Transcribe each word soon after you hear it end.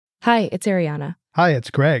Hi, it's Ariana. Hi,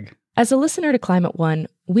 it's Greg. As a listener to Climate One,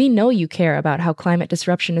 we know you care about how climate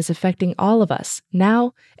disruption is affecting all of us,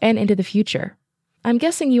 now and into the future. I'm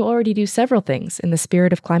guessing you already do several things in the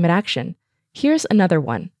spirit of climate action. Here's another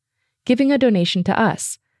one: giving a donation to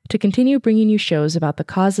us to continue bringing you shows about the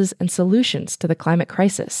causes and solutions to the climate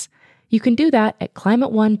crisis. You can do that at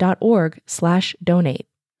climateone.org/donate.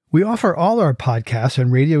 We offer all our podcasts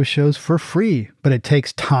and radio shows for free, but it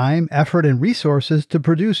takes time, effort, and resources to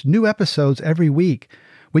produce new episodes every week.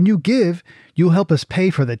 When you give, you'll help us pay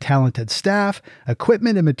for the talented staff,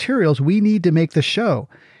 equipment, and materials we need to make the show.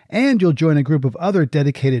 And you'll join a group of other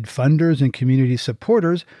dedicated funders and community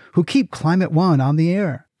supporters who keep Climate One on the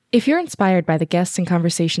air. If you're inspired by the guests and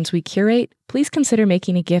conversations we curate, please consider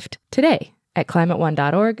making a gift today at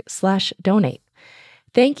climateone.org/donate.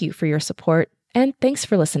 Thank you for your support, and thanks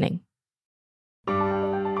for listening.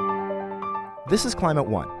 This is Climate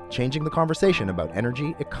One, changing the conversation about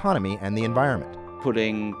energy, economy, and the environment.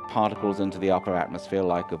 Putting particles into the upper atmosphere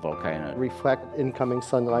like a volcano. Reflect incoming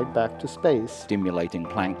sunlight back to space. Stimulating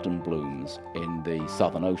plankton blooms in the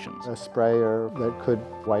southern oceans. A sprayer that could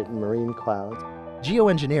whiten marine clouds.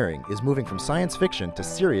 Geo-engineering is moving from science fiction to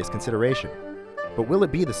serious consideration. But will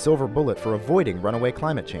it be the silver bullet for avoiding runaway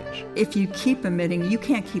climate change? If you keep emitting, you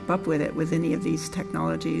can't keep up with it with any of these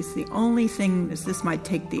technologies. The only thing is this might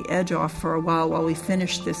take the edge off for a while we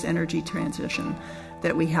finish this energy transition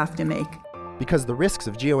that we have to make. Because the risks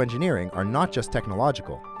of geoengineering are not just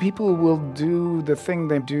technological. People will do the thing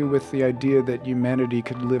they do with the idea that humanity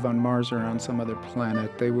could live on Mars or on some other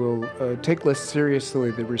planet. They will take less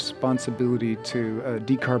seriously the responsibility to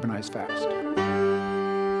decarbonize fast.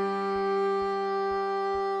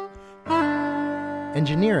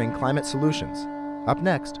 Engineering climate solutions. Up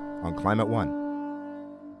next on Climate One.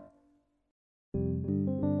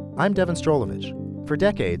 I'm Devin Strolovich. For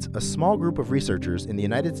decades, a small group of researchers in the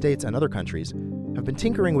United States and other countries have been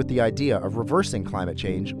tinkering with the idea of reversing climate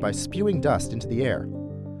change by spewing dust into the air.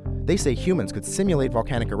 They say humans could simulate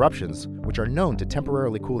volcanic eruptions, which are known to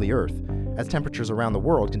temporarily cool the Earth, as temperatures around the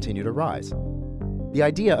world continue to rise. The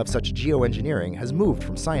idea of such geoengineering has moved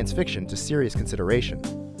from science fiction to serious consideration.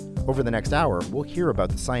 Over the next hour, we'll hear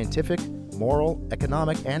about the scientific, moral,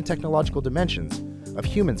 economic, and technological dimensions of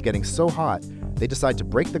humans getting so hot they decide to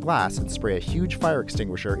break the glass and spray a huge fire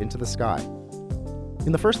extinguisher into the sky.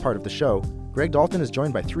 In the first part of the show, Greg Dalton is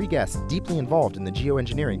joined by three guests deeply involved in the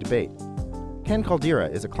geoengineering debate. Ken Caldera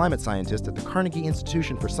is a climate scientist at the Carnegie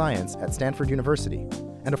Institution for Science at Stanford University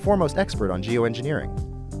and a foremost expert on geoengineering.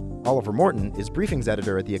 Oliver Morton is briefings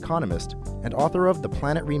editor at The Economist and author of The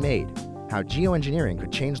Planet Remade: How Geoengineering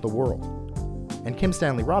Could Change the World. And Kim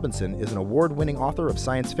Stanley Robinson is an award-winning author of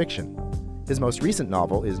science fiction. His most recent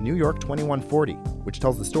novel is New York 2140, which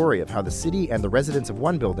tells the story of how the city and the residents of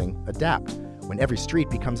one building adapt when every street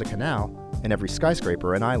becomes a canal and every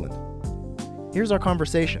skyscraper an island. Here's our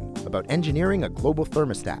conversation about engineering a global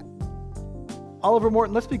thermostat. Oliver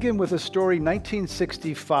Morton, let's begin with a story.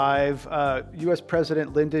 1965, U.S.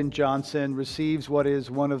 President Lyndon Johnson receives what is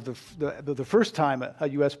one of the first time a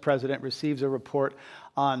U.S. president receives a report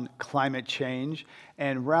on climate change.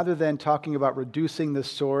 And rather than talking about reducing the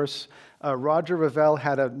source, Roger Revelle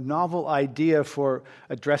had a novel idea for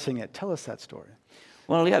addressing it. Tell us that story.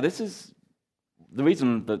 Well, yeah, this is the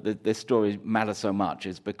reason that this story matters so much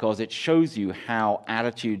is because it shows you how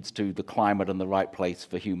attitudes to the climate and the right place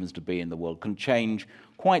for humans to be in the world can change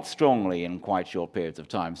quite strongly in quite short periods of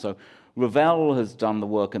time. So Revelle has done the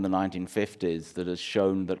work in the 1950s that has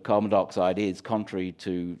shown that carbon dioxide is, contrary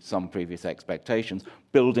to some previous expectations,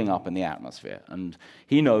 building up in the atmosphere. And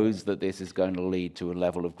he knows that this is going to lead to a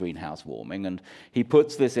level of greenhouse warming. And he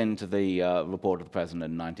puts this into the report of the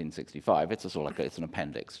president in 1965. It's it's an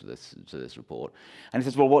appendix to this report. And he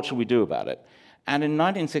says, well, what should we do about it? And in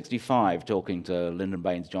 1965, talking to Lyndon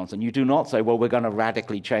Baines Johnson, you do not say, well, we're going to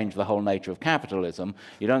radically change the whole nature of capitalism.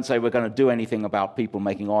 You don't say we're going to do anything about people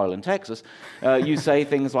making oil in Texas. You say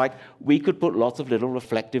things like, we could put lots of little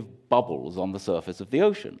reflective bubbles on the surface of the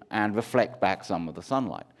ocean and reflect back some of the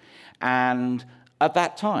sunlight. And at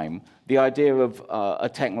that time, the idea of a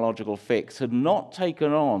technological fix had not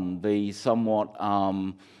taken on the somewhat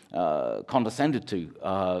condescended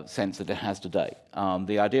to sense that it has today.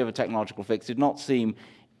 The idea of a technological fix did not seem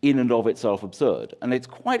in and of itself absurd. And it's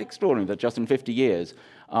quite extraordinary that just in 50 years,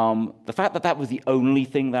 the fact that that was the only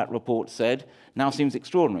thing that report said now seems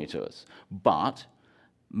extraordinary to us. But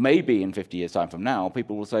maybe in 50 years' time from now,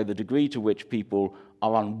 people will say the degree to which people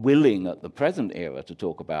are unwilling at the present era to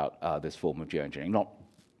talk about this form of geoengineering, not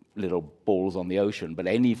little balls on the ocean, but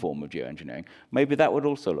any form of geoengineering, maybe that would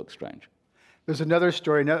also look strange. There's another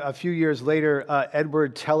story. A few years later,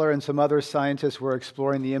 Edward Teller and some other scientists were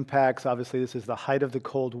exploring the impacts. Obviously, this is the height of the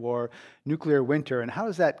Cold War, nuclear winter. And how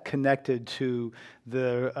is that connected to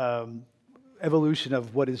the evolution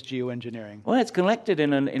of what is geoengineering? Well, it's connected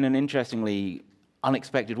in an interestingly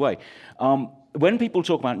unexpected way. When people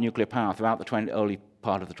talk about nuclear power throughout the early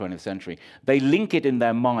part of the 20th century, they link it in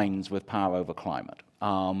their minds with power over climate.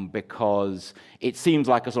 Because it seems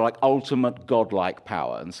like a sort of like ultimate godlike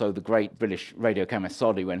power. And so the great British radiochemist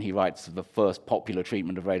Soddy, when he writes the first popular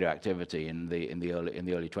treatment of radioactivity in the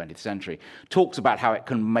early 20th century, talks about how it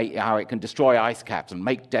can destroy ice caps and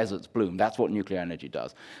make deserts bloom. That's what nuclear energy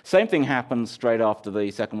does. Same thing happens straight after the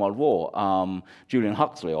Second World War. Julian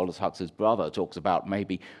Huxley, Aldous Huxley's brother, talks about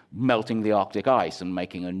maybe melting the Arctic ice and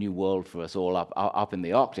making a new world for us all up in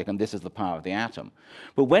the Arctic, and this is the power of the atom.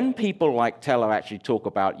 But when people like Teller actually talk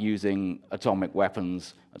about using atomic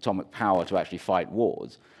weapons, atomic power to actually fight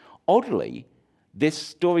wars, oddly, this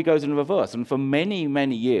story goes in reverse. And for many,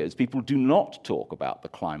 many years, people do not talk about the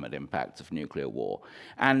climate impacts of nuclear war.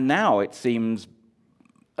 And now it seems,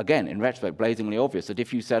 again, in retrospect, blazingly obvious that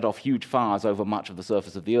if you set off huge fires over much of the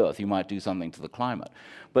surface of the Earth, you might do something to the climate.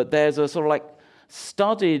 But there's a sort of like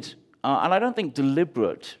studied, and I don't think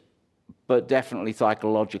deliberate, but definitely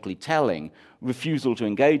psychologically telling, refusal to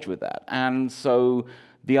engage with that. And so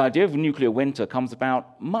the idea of nuclear winter comes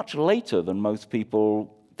about much later than most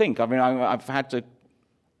people think. I mean, I've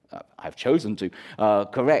chosen to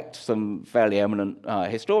correct some fairly eminent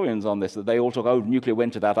historians on this, that they all talk, nuclear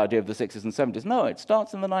winter, that idea of the 60s and 70s. No, it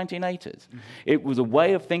starts in the 1980s. Mm-hmm. It was a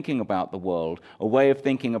way of thinking about the world, a way of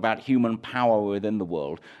thinking about human power within the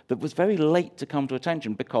world that was very late to come to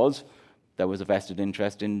attention because there was a vested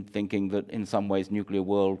interest in thinking that in some ways nuclear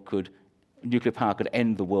power could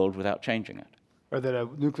end the world without changing it. Or that a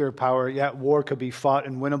nuclear power, war could be fought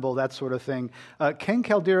and winnable, that sort of thing. Ken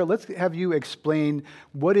Caldera, let's have you explain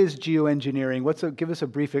what is geoengineering. Give us a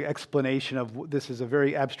brief explanation of this is a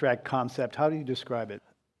very abstract concept. How do you describe it?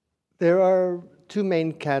 There are two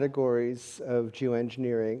main categories of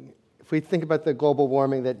geoengineering. If we think about the global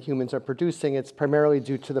warming that humans are producing, it's primarily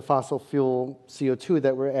due to the fossil fuel CO2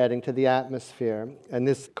 that we're adding to the atmosphere. And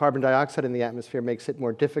this carbon dioxide in the atmosphere makes it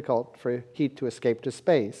more difficult for heat to escape to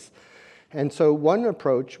space. And so one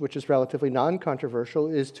approach, which is relatively non-controversial,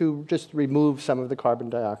 is to just remove some of the carbon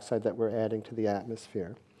dioxide that we're adding to the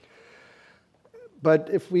atmosphere. But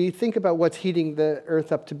if we think about what's heating the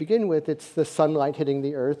Earth up to begin with, it's the sunlight hitting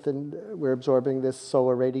the Earth, and we're absorbing this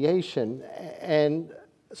solar radiation. And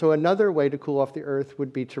so another way to cool off the Earth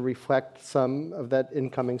would be to reflect some of that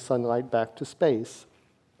incoming sunlight back to space.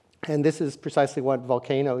 And this is precisely what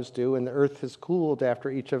volcanoes do, and the Earth has cooled after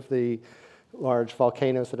each of the large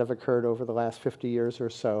volcanoes that have occurred over the last 50 years or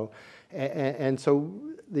so. And so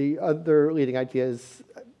the other leading idea is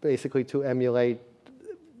basically to emulate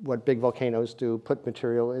what big volcanoes do, put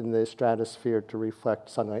material in the stratosphere to reflect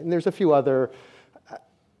sunlight. And there's a few other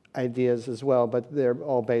ideas as well, but they're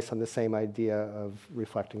all based on the same idea of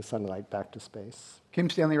reflecting sunlight back to space. Kim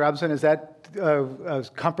Stanley Robinson, is that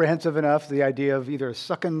comprehensive enough, the idea of either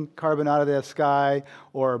sucking carbon out of the sky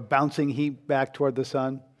or bouncing heat back toward the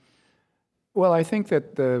sun? Well, I think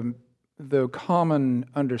that the common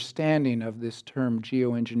understanding of this term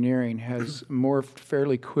geoengineering has morphed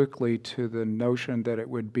fairly quickly to the notion that it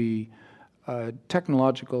would be a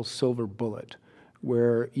technological silver bullet,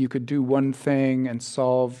 where you could do one thing and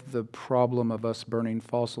solve the problem of us burning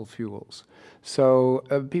fossil fuels. So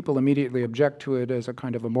people immediately object to it as a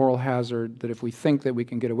kind of a moral hazard, that if we think that we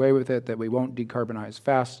can get away with it, that we won't decarbonize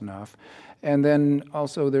fast enough. And then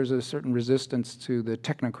also there's a certain resistance to the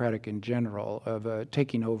technocratic in general of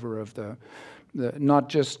taking over of the not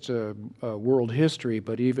just world history,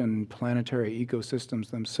 but even planetary ecosystems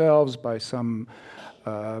themselves by some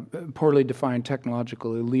poorly defined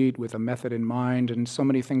technological elite with a method in mind. And so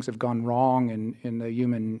many things have gone wrong in the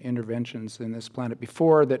human interventions in this planet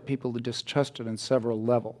before that people distrusted on several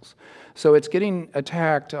levels. So it's getting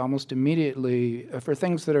attacked almost immediately for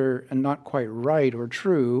things that are not quite right or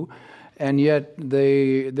true. And yet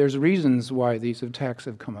there's reasons why these attacks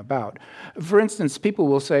have come about. For instance, people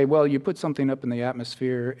will say, well, you put something up in the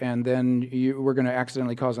atmosphere and then we're going to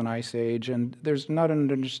accidentally cause an ice age. And there's not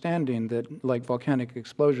an understanding that, like volcanic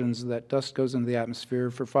explosions, that dust goes into the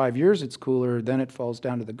atmosphere. For 5 years it's cooler, then it falls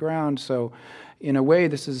down to the ground. So in a way,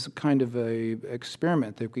 this is kind of an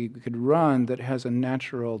experiment that we could run that has a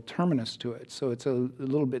natural terminus to it. So it's a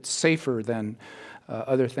little bit safer than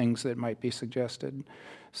other things that might be suggested.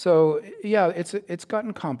 So yeah, it's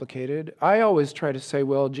gotten complicated. I always try to say,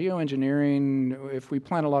 well, geoengineering, if we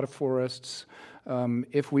plant a lot of forests,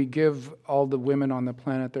 if we give all the women on the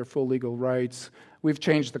planet their full legal rights, we've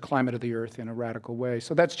changed the climate of the Earth in a radical way.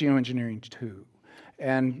 So that's geoengineering too.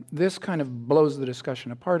 And this kind of blows the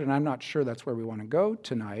discussion apart, and I'm not sure that's where we want to go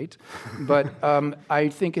tonight. But I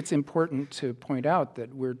think it's important to point out that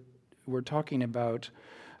we're talking about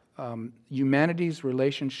humanity's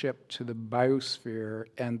relationship to the biosphere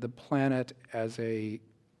and the planet as a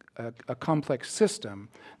complex system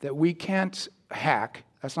that we can't hack.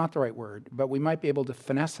 That's not the right word, but we might be able to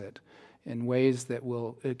finesse it in ways that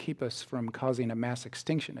will keep us from causing a mass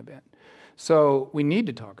extinction event. So we need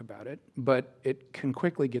to talk about it, but it can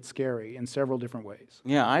quickly get scary in several different ways.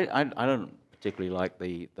 Yeah, I don't particularly like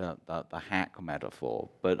the hack metaphor,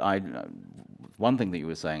 but one thing that you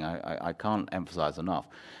were saying I can't emphasize enough.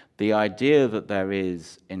 The idea that there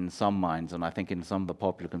is, in some minds, and I think in some of the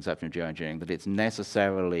popular conception of geoengineering, that it's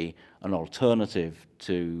necessarily an alternative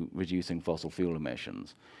to reducing fossil fuel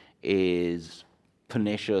emissions is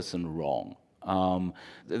pernicious and wrong.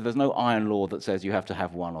 There's no iron law that says you have to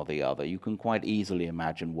have one or the other. You can quite easily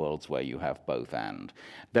imagine worlds where you have both and.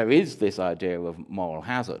 There is this idea of moral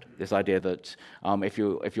hazard, this idea that if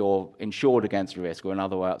you're insured against a risk or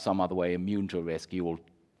in some other way immune to a risk, you will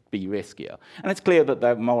be riskier. And it's clear that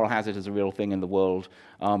the moral hazard is a real thing in the world.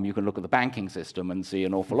 You can look at the banking system and see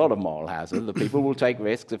an awful lot of moral hazard. The people will take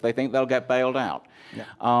risks if they think they'll get bailed out.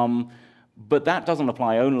 Yeah. But that doesn't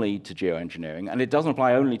apply only to geoengineering, and it doesn't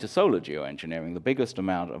apply only to solar geoengineering. The biggest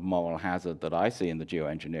amount of moral hazard that I see in the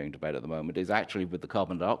geoengineering debate at the moment is actually with the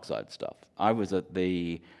carbon dioxide stuff. I was at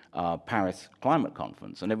the Paris Climate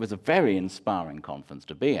Conference, and it was a very inspiring conference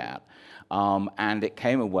to be at. And it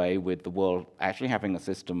came away with the world actually having a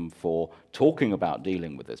system for talking about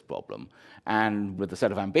dealing with this problem, and with a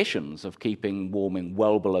set of ambitions of keeping warming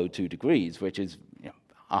well below 2 degrees, which is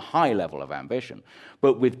a high level of ambition,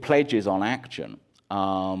 but with pledges on action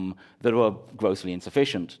that are grossly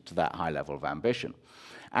insufficient to that high level of ambition.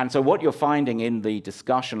 And so what you're finding in the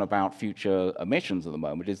discussion about future emissions at the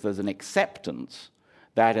moment is there's an acceptance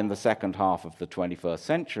that in the second half of the 21st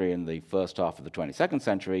century and the first half of the 22nd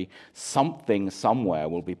century, something somewhere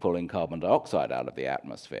will be pulling carbon dioxide out of the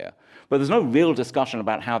atmosphere. But there's no real discussion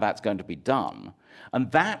about how that's going to be done.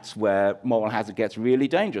 And that's where moral hazard gets really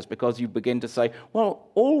dangerous, because you begin to say, well,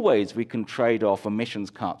 always we can trade off emissions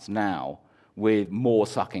cuts now with more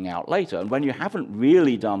sucking out later. And when you haven't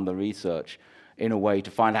really done the research in a way to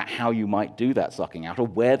find out how you might do that sucking out, or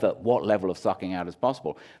what level of sucking out is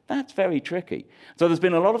possible, that's very tricky. So there's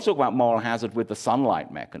been a lot of talk about moral hazard with the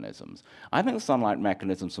sunlight mechanisms. I think the sunlight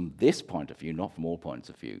mechanisms from this point of view, not from all points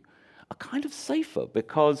of view, are kind of safer,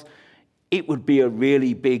 because it would be a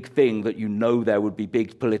really big thing that there would be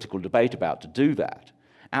big political debate about to do that.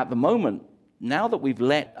 At the moment, now that we've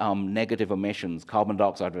let negative emissions, carbon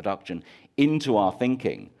dioxide reduction, into our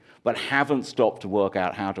thinking, but haven't stopped to work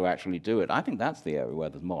out how to actually do it, I think that's the area where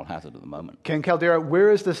there's moral hazard at the moment. Ken Caldera,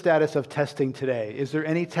 where is the status of testing today? Is there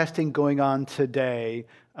any testing going on today,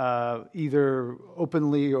 either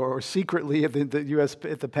openly or secretly at the U.S.,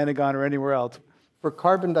 at the Pentagon or anywhere else? For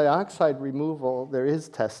carbon dioxide removal, there is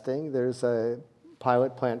testing. There's a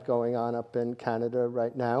pilot plant going on up in Canada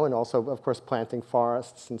right now, and also, of course, planting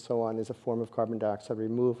forests and so on is a form of carbon dioxide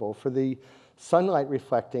removal. For the sunlight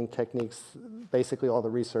reflecting techniques, basically all the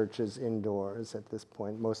research is indoors at this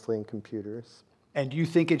point, mostly in computers. And do you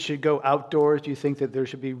think it should go outdoors? Do you think that there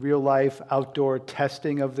should be real-life outdoor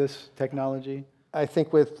testing of this technology? I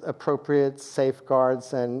think with appropriate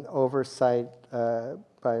safeguards and oversight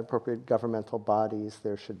by appropriate governmental bodies,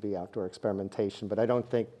 there should be outdoor experimentation. But I don't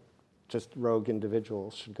think just rogue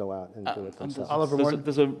individuals should go out and do it themselves.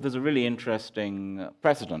 There's a really interesting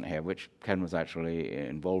precedent here, which Ken was actually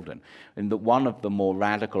involved in that one of the more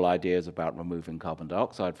radical ideas about removing carbon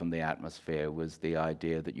dioxide from the atmosphere was the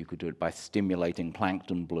idea that you could do it by stimulating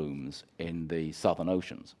plankton blooms in the southern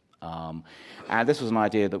oceans. And this was an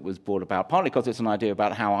idea that was brought about partly because it's an idea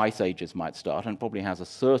about how ice ages might start, and probably has a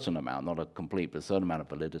certain amount, not a complete, but a certain amount of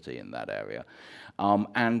validity in that area.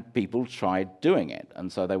 And people tried doing it.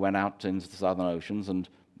 And so they went out into the southern oceans and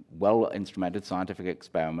well-instrumented scientific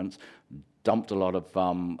experiments, dumped a lot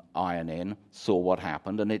of iron in, saw what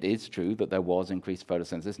happened, and it is true that there was increased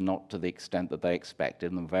photosynthesis, not to the extent that they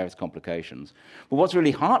expected, and there were various complications. But what's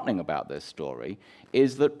really heartening about this story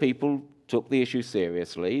is that people took the issue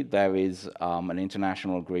seriously. There is an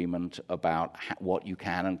international agreement about what you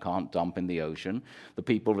can and can't dump in the ocean. The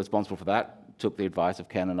people responsible for that took the advice of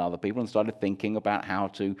Ken and other people and started thinking about how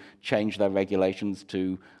to change their regulations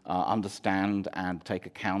to understand and take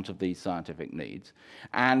account of these scientific needs.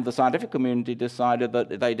 And the scientific community decided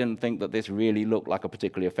that they didn't think that this really looked like a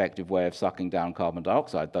particularly effective way of sucking down carbon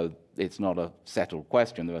dioxide, though it's not a settled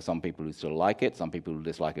question. There are some people who still like it, some people who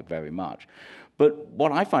dislike it very much. But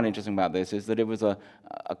what I find interesting about this is that it was a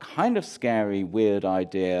kind of scary, weird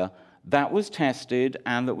idea that was tested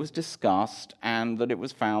and that was discussed, and that it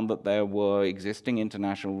was found that there were existing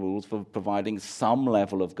international rules for providing some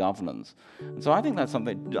level of governance. And so I think that's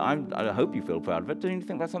something, I hope you feel proud of it. Do you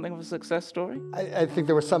think that's something of a success story? I think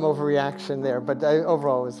there was some overreaction there, but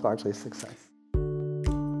overall it was largely a success.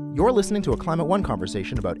 You're listening to a Climate One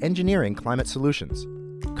conversation about engineering climate solutions.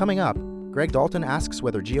 Coming up, Greg Dalton asks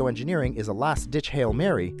whether geoengineering is a last-ditch Hail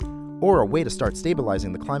Mary or a way to start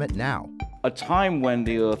stabilizing the climate now. A time when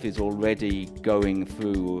the Earth is already going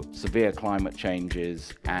through severe climate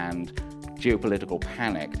changes and geopolitical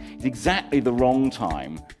panic is exactly the wrong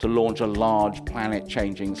time to launch a large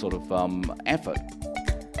planet-changing sort of effort.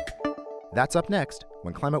 That's up next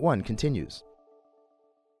when Climate One continues.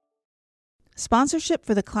 Sponsorship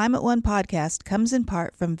for the Climate One podcast comes in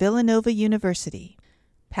part from Villanova University.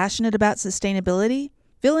 Passionate about sustainability?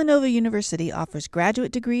 Villanova University offers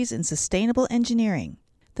graduate degrees in sustainable engineering.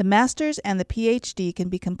 The master's and the PhD can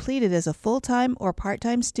be completed as a full-time or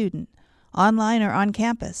part-time student, online or on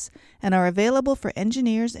campus, and are available for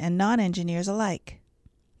engineers and non-engineers alike.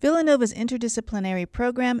 Villanova's interdisciplinary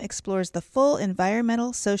program explores the full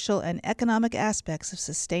environmental, social, and economic aspects of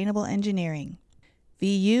sustainable engineering.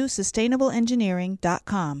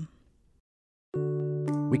 VUSustainableEngineering.com.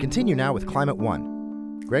 We continue now with Climate One.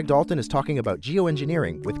 Greg Dalton is talking about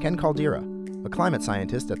geoengineering with Ken Caldera, a climate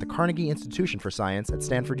scientist at the Carnegie Institution for Science at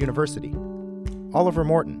Stanford University. Oliver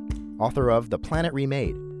Morton, author of The Planet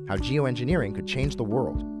Remade, How Geoengineering Could Change the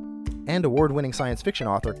World, and award-winning science fiction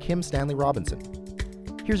author Kim Stanley Robinson.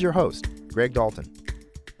 Here's your host, Greg Dalton.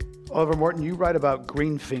 Oliver Morton, you write about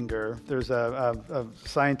Greenfinger. There's a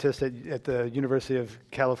scientist at the University of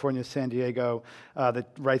California, San Diego, that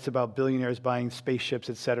writes about billionaires buying spaceships,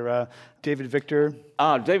 etc. David Victor?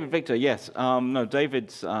 David Victor, yes. No,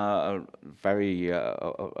 David's a very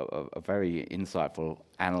insightful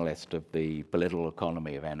analyst of the political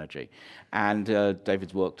economy of energy. And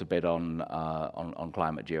David's worked a bit on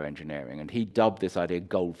climate geoengineering, and he dubbed this idea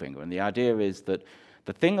Goldfinger. And the idea is that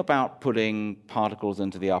the thing about putting particles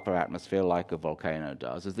into the upper atmosphere like a volcano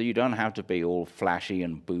does is that you don't have to be all flashy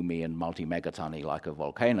and boomy and multi-megatonny like a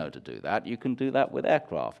volcano to do that. You can do that with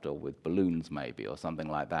aircraft or with balloons maybe or something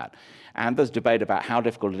like that. And there's debate about how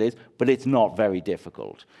difficult it is, but it's not very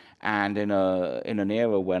difficult. And in an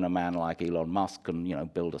era when a man like Elon Musk can,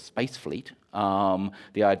 build a space fleet,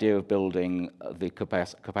 the idea of building the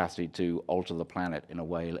capacity to alter the planet in a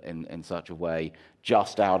way, in such a way,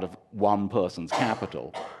 just out of one person's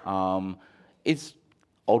capital, is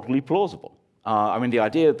oddly plausible. The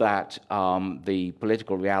idea that the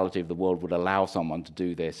political reality of the world would allow someone to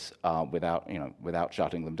do this without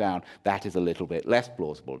shutting them down, that is a little bit less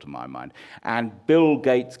plausible to my mind. And Bill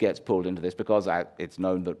Gates gets pulled into this because it's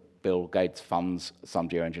known that Bill Gates funds some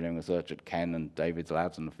geoengineering research at Ken and David's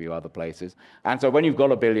labs and a few other places. And so when you've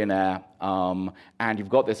got a billionaire and you've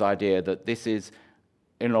got this idea that this is,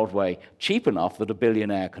 in an odd way, cheap enough that a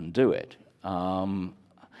billionaire can do it. I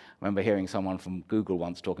remember hearing someone from Google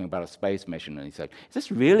once talking about a space mission, and he said, "Is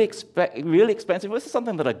this really expensive? This is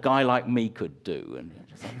something that a guy like me could do."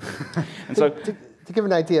 And so, to give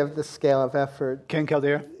an idea of the scale of effort, Ken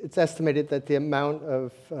Caldera? It's estimated that the amount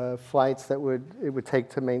of flights that it would take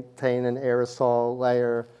to maintain an aerosol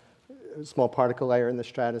layer, a small particle layer in the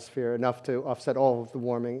stratosphere, enough to offset all of the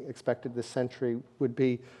warming expected this century, would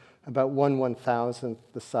be about 1/1000th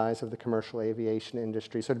the size of the commercial aviation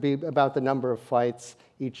industry. So it'd be about the number of flights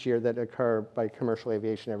each year that occur by commercial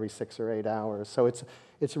aviation every 6 or 8 hours. So it's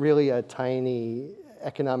really a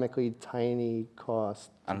economically tiny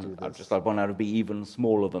cost to do this. I'd want it to be even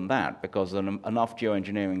smaller than that, because enough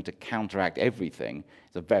geoengineering to counteract everything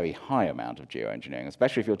is a very high amount of geoengineering,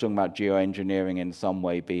 especially if you're talking about geoengineering in some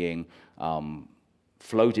way being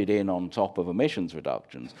floated in on top of emissions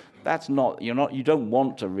reductions. That's not, you don't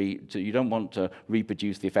want to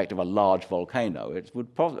reproduce the effect of a large volcano. It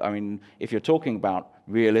would probably, if you're talking about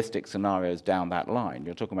realistic scenarios down that line,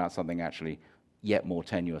 you're talking about something actually yet more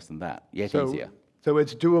tenuous than that, yet easier. So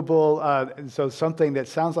it's doable. So something that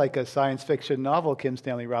sounds like a science fiction novel, Kim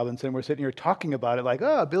Stanley Robinson, we're sitting here talking about it like,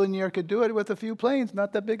 a billionaire could do it with a few planes,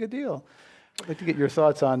 not that big a deal. I'd like to get your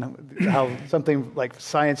thoughts on how something like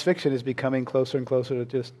science fiction is becoming closer and closer to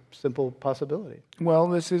just simple possibility. Well,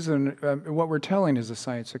 this is what we're telling is a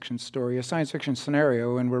science fiction story, a science fiction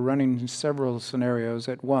scenario, and we're running several scenarios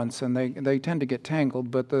at once, and they tend to get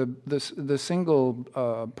tangled. But the single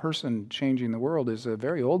person changing the world is a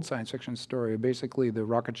very old science fiction story. Basically, the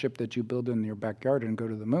rocket ship that you build in your backyard and go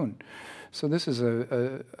to the moon. So this is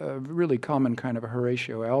a really common kind of a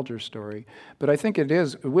Horatio Alger story. But I think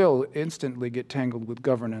it will instantly get tangled with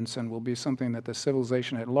governance and will be something that the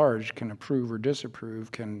civilization at large can approve or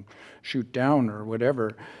disapprove, can shoot down or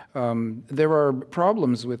whatever. There are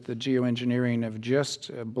problems with the geoengineering of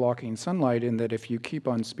just blocking sunlight in that if you keep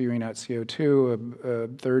on spewing out CO2, a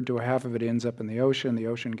third to a half of it ends up in the ocean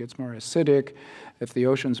gets more acidic. If the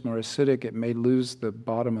ocean's more acidic, it may lose the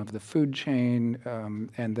bottom of the food chain,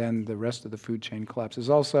 and then the rest of the food chain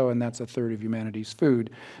collapses also, and that's a third of humanity's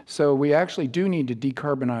food. So we actually do need to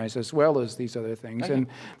decarbonize as well as these other things. Okay. And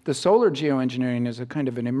the solar geoengineering is a kind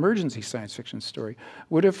of an emergency science fiction story.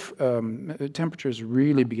 What if temperatures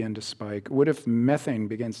really begin to spike? What if methane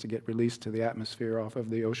begins to get released to the atmosphere off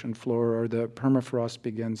of the ocean floor, or the permafrost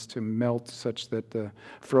begins to melt such that the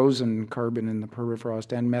frozen carbon in the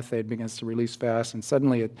permafrost and methane begins to release fast, and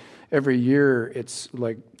suddenly every year it's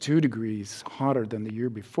like 2 degrees hotter than the year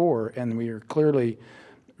before, and we are clearly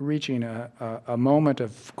reaching a moment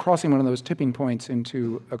of crossing one of those tipping points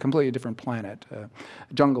into a completely different planet, a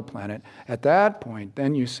jungle planet. At that point,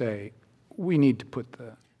 then you say, we need to put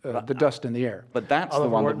the dust in the air. But that's the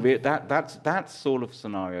one that sort of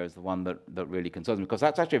scenario is the one that really concerns me, because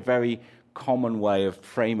that's actually a very common way of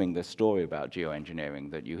framing this story about geoengineering,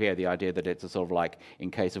 that you hear the idea that it's a sort of like in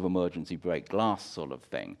case of emergency break glass sort of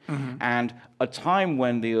thing. Mm-hmm. And a time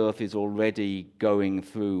when the Earth is already going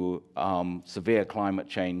through severe climate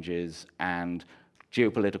changes and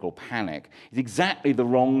geopolitical panic is exactly the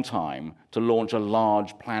wrong time to launch a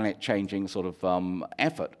large planet-changing sort of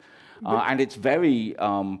effort. And it's very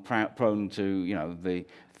prone to, the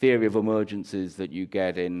theory of emergencies that you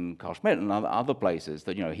get in Carl Schmitt and other places,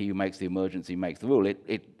 that, he who makes the emergency makes the rule.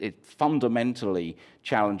 It fundamentally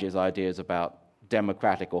challenges ideas about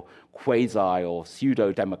democratic or quasi or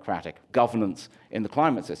pseudo-democratic governance in the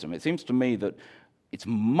climate system. It seems to me that it's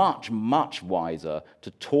much, much wiser to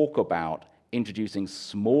talk about introducing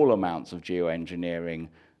small amounts of geoengineering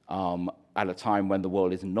at a time when the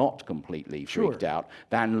world is not completely freaked out,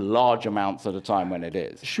 than large amounts at a time when it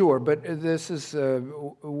is. Sure, but this is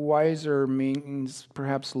wiser means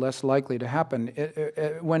perhaps less likely to happen.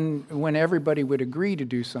 When everybody would agree to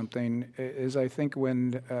do something is, I think,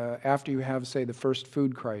 when after you have, say, the first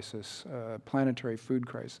food crisis, planetary food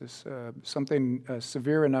crisis, something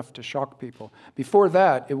severe enough to shock people. Before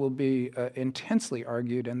that, it will be intensely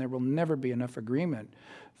argued, and there will never be enough agreement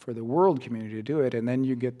for the world community to do it, and then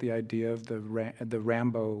you get the idea of the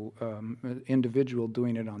Rambo individual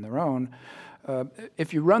doing it on their own.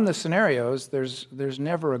 If you run the scenarios, there's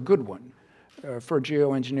never a good one for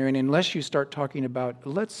geoengineering unless you start talking about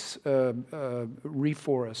let's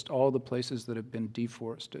reforest all the places that have been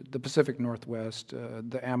deforested, the Pacific Northwest,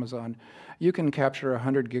 the Amazon. You can capture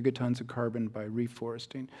 100 gigatons of carbon by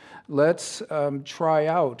reforesting. Let's try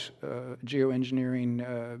out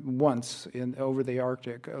geoengineering once over the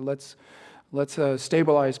Arctic. Let's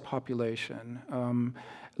stabilize population.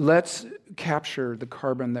 Let's capture the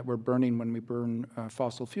carbon that we're burning when we burn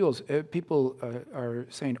fossil fuels. People are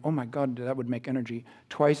saying, oh my God, that would make energy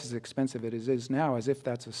twice as expensive as it is now, as if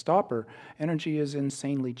that's a stopper. Energy is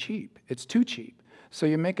insanely cheap. It's too cheap. So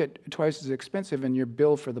you make it twice as expensive, and your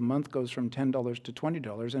bill for the month goes from $10 to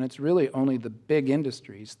 $20, and it's really only the big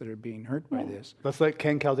industries that are being hurt by this. Let's let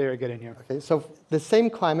Ken Caldera get in here. Okay, so the same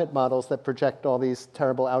climate models that project all these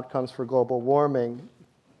terrible outcomes for global warming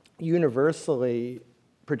universally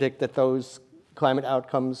predict that those climate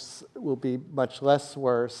outcomes will be much less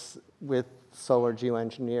worse with solar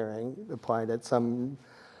geoengineering applied at some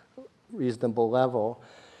reasonable level.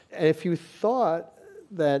 And if you thought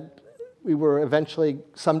that we were eventually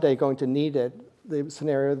someday going to need it, the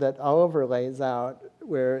scenario that Oliver lays out,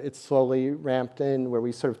 where it's slowly ramped in, where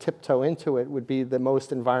we sort of tiptoe into it, would be the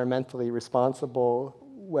most environmentally responsible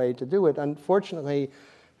way to do it. Unfortunately,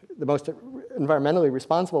 the most environmentally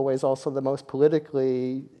responsible way is also the most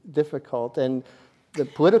politically difficult. And the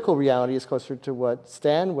political reality is closer to what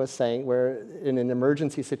Stan was saying, where in an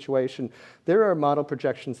emergency situation, there are model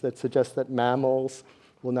projections that suggest that mammals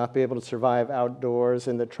will not be able to survive outdoors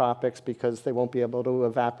in the tropics because they won't be able to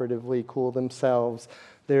evaporatively cool themselves.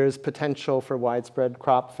 There's potential for widespread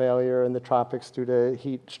crop failure in the tropics due to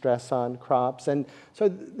heat stress on crops. And so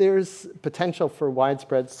there's potential for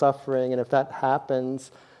widespread suffering, and if that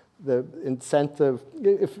happens, the incentive,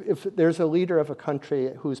 if there's a leader of a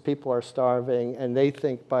country whose people are starving and they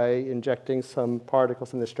think by injecting some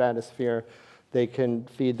particles in the stratosphere they can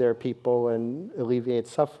feed their people and alleviate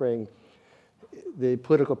suffering, the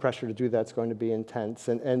political pressure to do that is going to be intense.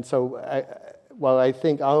 And so while I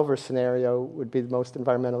think Oliver's scenario would be the most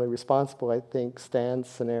environmentally responsible, I think Stan's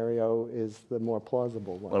scenario is the more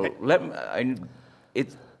plausible one. Well,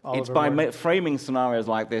 Oliver It's by Morton. framing scenarios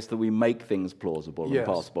like this that we make things plausible and Yes.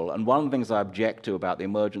 possible. And one of the things I object to about the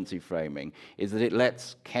emergency framing is that it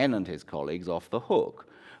lets Ken and his colleagues off the hook,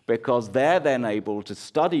 because they're then able to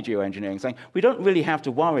study geoengineering, saying, we don't really have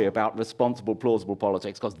to worry about responsible, plausible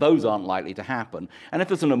politics, because those aren't likely to happen. And if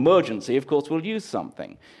there's an emergency, of course, we'll use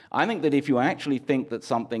something. I think that if you actually think that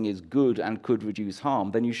something is good and could reduce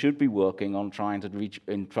harm, then you should be working on trying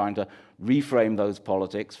to reframe those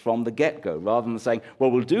politics from the get-go, rather than saying,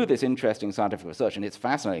 well, we'll do this interesting scientific research, and it's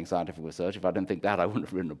fascinating scientific research. If I didn't think that, I wouldn't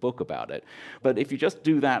have written a book about it. But if you just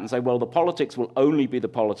do that and say, well, the politics will only be the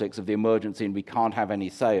politics of the emergency and we can't have any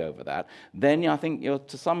say over that, then I think you're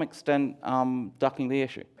to some extent ducking the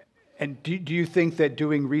issue. And do you think that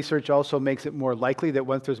doing research also makes it more likely that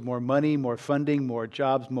once there's more money, more funding, more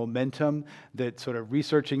jobs, momentum, that sort of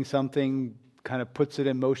researching something kind of puts it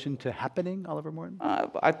in motion to happening, Oliver Morton?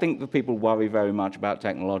 I think that people worry very much about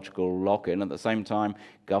technological lock-in. At the same time,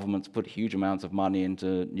 governments put huge amounts of money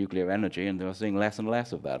into nuclear energy, and they're seeing less and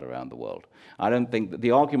less of that around the world. I don't think that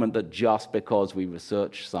the argument that just because we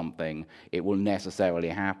research something, it will necessarily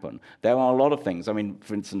happen. There are a lot of things. I mean,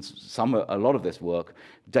 for instance, a lot of this work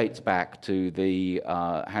dates back to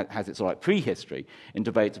has its sort of prehistory in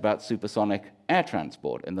debates about supersonic air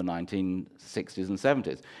transport in the 1960s and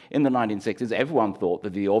 70s. In the 1960s, everyone thought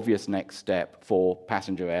that the obvious next step for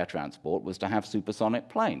passenger air transport was to have supersonic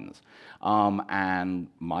planes. And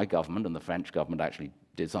my government and the French government actually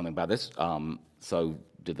did something about this, so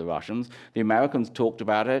did the Russians. The Americans talked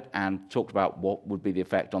about it and talked about what would be the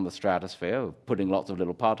effect on the stratosphere of putting lots of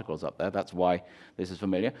little particles up there. That's why this is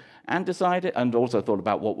familiar. And decided, and also thought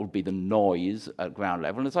about what would be the noise at ground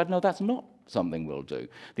level, and decided, no, that's not something we'll do.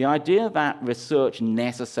 The idea that research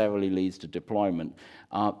necessarily leads to deployment,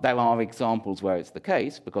 there are examples where it's the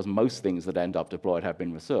case, because most things that end up deployed have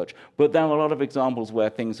been researched, but there are a lot of examples where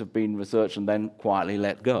things have been researched and then quietly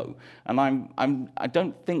let go. And I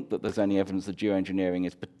don't think that there's any evidence that geoengineering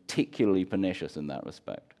is particularly pernicious in that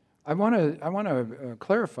respect. I want to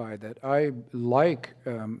clarify that I like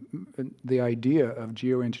the idea of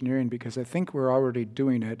geoengineering because I think we're already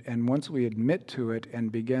doing it, and once we admit to it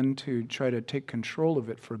and begin to try to take control of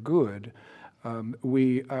it for good,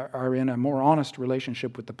 we are in a more honest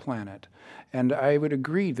relationship with the planet. And I would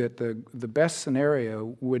agree that the best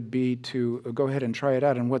scenario would be to go ahead and try it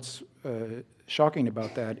out, and what's shocking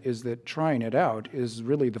about that is that trying it out is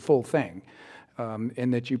really the full thing. In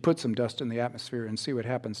that you put some dust in the atmosphere and see what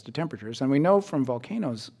happens to temperatures. And we know from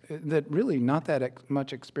volcanoes that really not that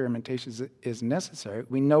much experimentation is necessary.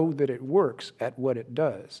 We know that it works at what it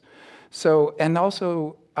does. So, and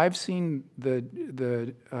also, I've seen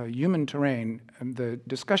the human terrain, the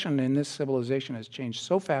discussion in this civilization has changed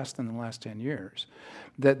so fast in the last 10 years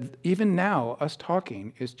that even now, us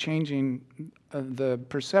talking is changing the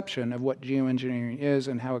perception of what geoengineering is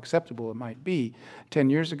and how acceptable it might be. 10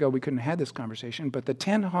 years ago, we couldn't have had this conversation, but the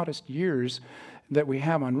 10 hottest years that we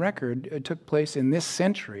have on record took place in this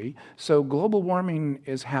century, so global warming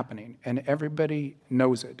is happening, and everybody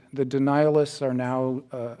knows it. The denialists are now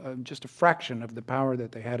just a fraction of the power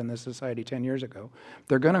that they had in this society 10 years ago.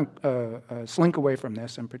 They're going to slink away from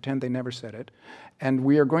this and pretend they never said it, and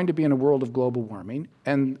we are going to be in a world of global warming,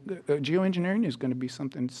 and geoengineering is going to be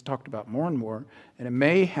something that's talked about more and more, and it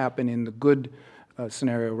may happen in the good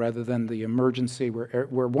scenario rather than the emergency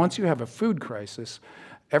where once you have a food crisis,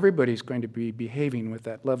 everybody's going to be behaving with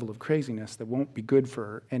that level of craziness that won't be good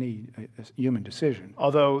for any human decision.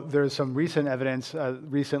 Although there's some recent evidence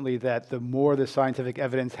recently that the more the scientific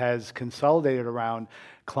evidence has consolidated around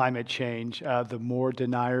climate change, the more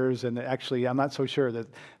deniers, and actually I'm not so sure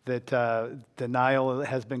that denial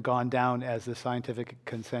has been gone down as the scientific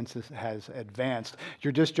consensus has advanced.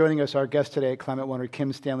 You're just joining us, our guest today at Climate One are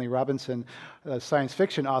Kim Stanley Robinson, a science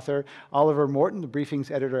fiction author, Oliver Morton, the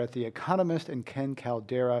briefings editor at The Economist, and Ken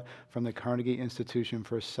Caldera from the Carnegie Institution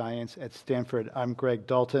for Science at Stanford. I'm Greg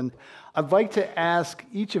Dalton. I'd like to ask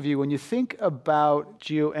each of you, when you think about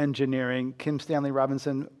geoengineering, Kim Stanley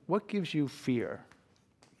Robinson, what gives you fear?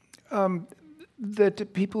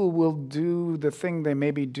 That people will do the thing they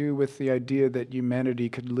maybe do with the idea that humanity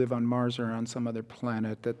could live on Mars or on some other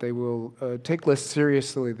planet, that they will take less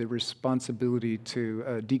seriously the responsibility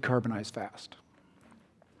to decarbonize fast.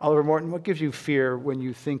 Oliver Morton, what gives you fear when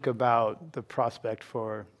you think about the prospect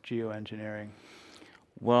for geoengineering?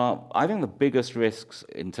 Well, I think the biggest risks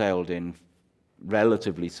entailed in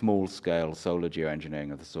relatively small-scale solar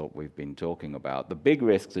geoengineering of the sort we've been talking about. The big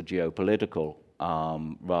risks are geopolitical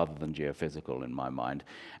rather than geophysical in my mind.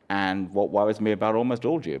 And what worries me about almost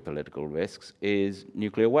all geopolitical risks is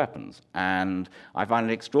nuclear weapons. And I find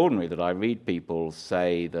it extraordinary that I read people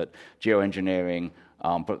say that geoengineering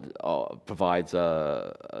provides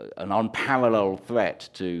an unparalleled threat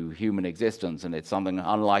to human existence, and it's something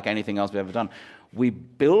unlike anything else we've ever done. We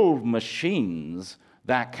build machines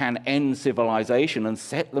that can end civilization and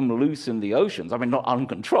set them loose in the oceans. I mean, not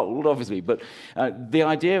uncontrolled, obviously, but the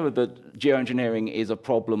idea that geoengineering is a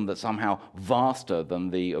problem that's somehow vaster than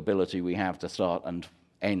the ability we have to start and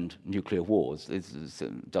end nuclear wars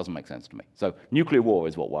doesn't make sense to me. So nuclear war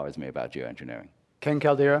is what worries me about geoengineering. Ken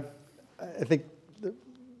Caldera? I think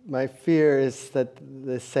my fear is that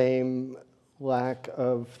the same lack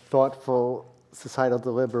of thoughtful societal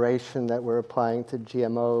deliberation that we're applying to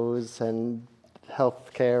GMOs and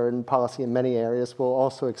healthcare and policy in many areas will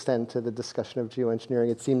also extend to the discussion of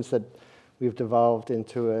geoengineering. It seems that we've devolved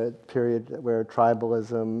into a period where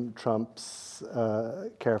tribalism trumps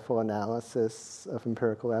careful analysis of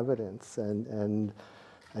empirical evidence. And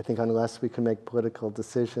I think unless we can make political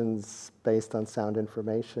decisions based on sound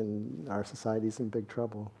information, our society's in big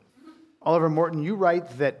trouble. Oliver Morton, you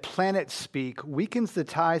write that planet speak weakens the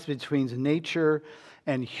ties between nature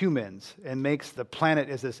and humans and makes the planet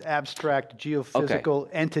as this abstract geophysical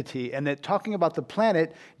entity, and that talking about the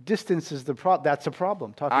planet distances the problem. That's a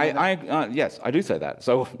problem. Yes, I do say that.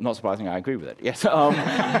 So, not surprisingly, I agree with it. Yes.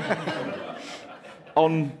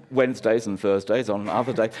 On Wednesdays and Thursdays, on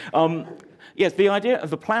other days. Yes, the idea of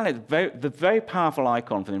the planet, the very powerful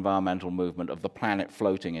icon for the environmental movement of the planet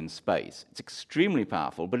floating in space. It's extremely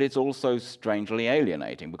powerful, but it's also strangely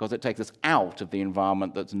alienating because it takes us out of the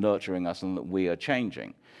environment that's nurturing us and that we are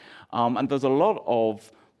changing. And there's a lot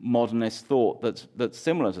of modernist thought that's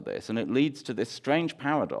similar to this, and it leads to this strange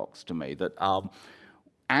paradox to me that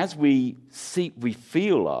as we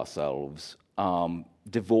feel ourselves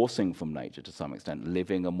divorcing from nature to some extent,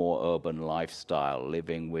 living a more urban lifestyle,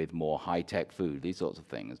 living with more high-tech food, these sorts of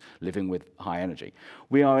things, living with high energy.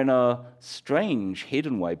 We are in a strange,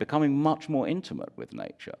 hidden way becoming much more intimate with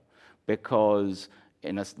nature because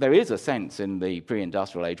there is a sense in the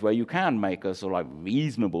pre-industrial age where you can make a sort of like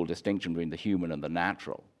reasonable distinction between the human and the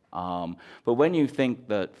natural. But when you think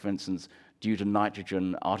that, for instance, due to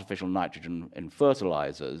nitrogen, artificial nitrogen in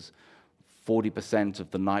fertilizers, 40% of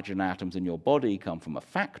the nitrogen atoms in your body come from a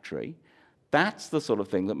factory, that's the sort of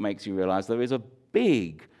thing that makes you realize there is a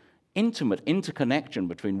big, intimate interconnection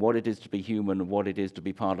between what it is to be human and what it is to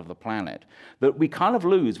be part of the planet that we kind of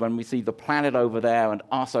lose when we see the planet over there and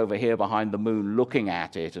us over here behind the moon looking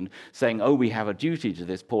at it and saying, oh, we have a duty to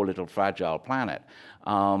this poor little fragile planet.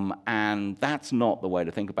 And that's not the way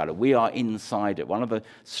to think about it. We are inside it. One of the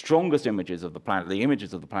strongest images of the planet, the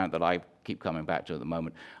images of the planet that I keep coming back to at the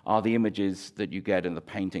moment, are the images that you get in the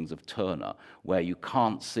paintings of Turner, where you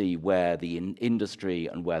can't see where the industry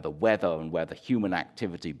and where the weather and where the human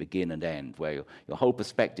activity begin and end, where your whole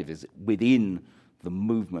perspective is within the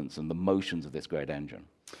movements and the motions of this great engine.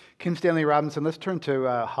 Kim Stanley Robinson, let's turn to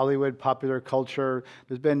Hollywood popular culture.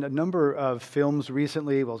 There's been a number of films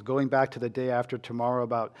recently, going back to The Day After Tomorrow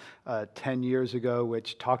about 10 years ago,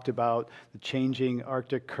 which talked about the changing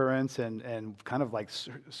Arctic currents and kind of like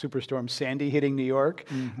Superstorm Sandy hitting New York.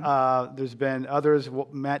 Mm-hmm. There's been others.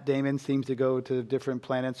 Matt Damon seems to go to different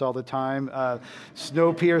planets all the time.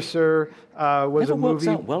 Snowpiercer was a movie. Never works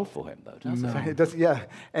out well for him, though, does it? It does, yeah.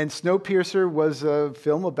 And Snowpiercer was a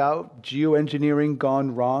film about geoengineering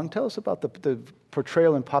gone wrong. Tell us about the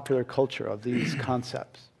portrayal in popular culture of these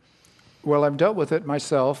concepts. Well, I've dealt with it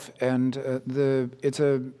myself, and it's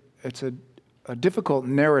a difficult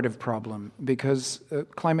narrative problem because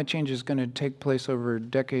climate change is going to take place over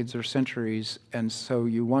decades or centuries, and so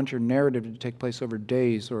you want your narrative to take place over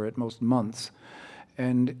days or at most months.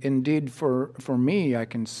 And indeed, for me, I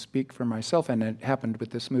can speak for myself, and it happened with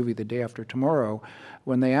this movie, The Day After Tomorrow.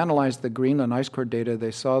 When they analyzed the Greenland ice core data, they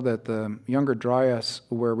saw that the Younger Dryas,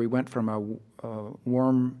 where we went from a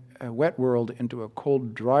warm, wet world into a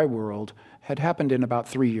cold, dry world, had happened in about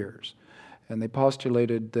 3 years. And they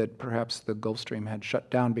postulated that perhaps the Gulf Stream had shut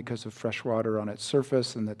down because of fresh water on its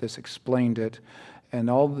surface, and that this explained it. And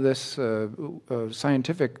all this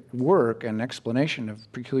scientific work and explanation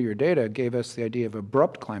of peculiar data gave us the idea of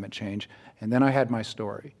abrupt climate change. And then I had my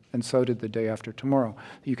story, and so did The Day After Tomorrow.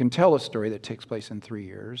 You can tell a story that takes place in 3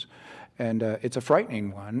 years, and it's a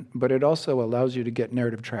frightening one, but it also allows you to get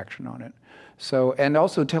narrative traction on it. So, and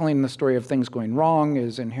also telling the story of things going wrong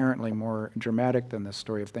is inherently more dramatic than the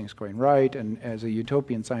story of things going right, and as a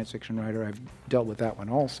utopian science fiction writer, I've dealt with that one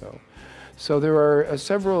also. So there are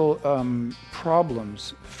several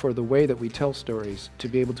problems for the way that we tell stories to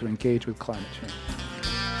be able to engage with climate change.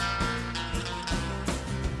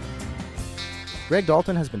 Greg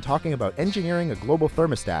Dalton has been talking about engineering a global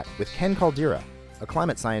thermostat with Ken Caldera, a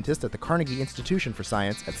climate scientist at the Carnegie Institution for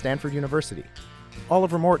Science at Stanford University.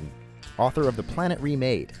 Oliver Morton, author of The Planet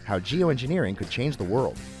Remade, How Geoengineering Could Change the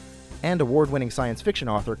World, and award-winning science fiction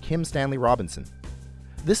author Kim Stanley Robinson.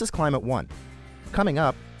 This is Climate One. Coming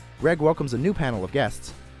up, Greg welcomes a new panel of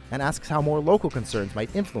guests and asks how more local concerns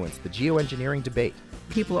might influence the geoengineering debate.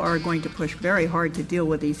 People are going to push very hard to deal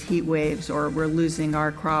with these heat waves, or we're losing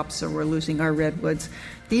our crops, or we're losing our redwoods.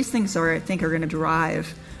 These things I think, are going to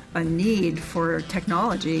drive a need for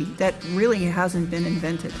technology that really hasn't been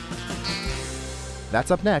invented.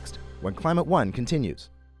 That's up next when Climate One continues.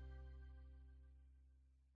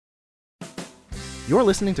 You're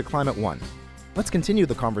listening to Climate One. Let's continue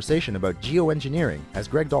the conversation about geoengineering as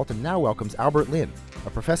Greg Dalton now welcomes Albert Lin, a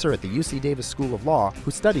professor at the UC Davis School of Law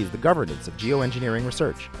who studies the governance of geoengineering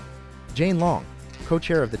research. Jane Long,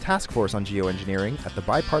 co-chair of the Task Force on Geoengineering at the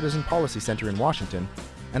Bipartisan Policy Center in Washington,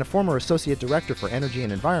 and a former associate director for energy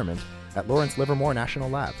and environment at Lawrence Livermore National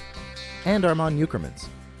Lab. And Armand Newkermans,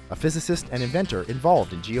 a physicist and inventor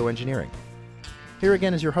involved in geoengineering. Here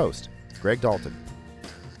again is your host, Greg Dalton.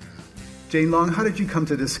 Jane Long, how did you come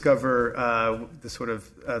to discover the sort of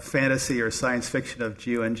fantasy or science fiction of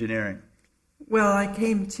geoengineering? Well, I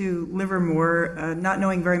came to Livermore not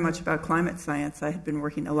knowing very much about climate science. I had been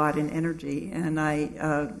working a lot in energy, and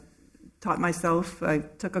I taught myself. I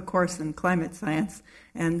took a course in climate science,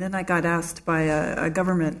 and then I got asked by a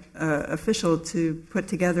government official to put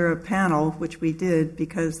together a panel, which we did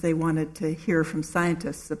because they wanted to hear from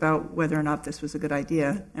scientists about whether or not this was a good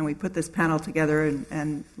idea. And we put this panel together,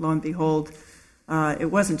 and lo and behold,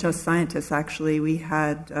 it wasn't just scientists, actually. We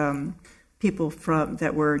had people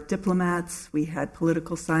that were diplomats, we had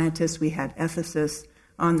political scientists, we had ethicists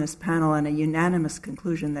on this panel, and a unanimous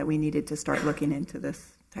conclusion that we needed to start looking into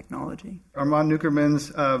this technology. Armand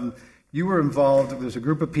Newkermans, you were involved, there's a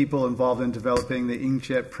group of people involved in developing the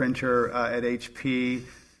inkjet printer at HP.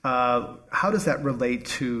 How does that relate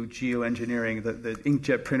to geoengineering, the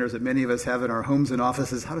inkjet printers that many of us have in our homes and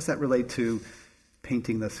offices? How does that relate to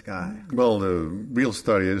painting the sky? Well, the real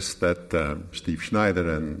story is that Steve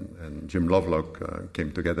Schneider and Jim Lovelock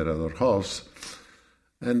came together at our house,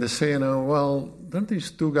 and they say, well, aren't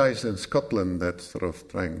these two guys in Scotland that sort of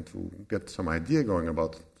trying to get some idea going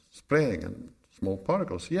about spraying and small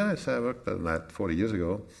particles? Yes, I worked on that 40 years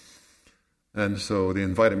ago. And so they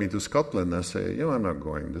invited me to Scotland. I say, I'm not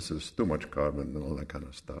going. This is too much carbon and all that kind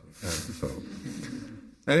of stuff. And so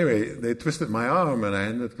anyway, they twisted my arm, and I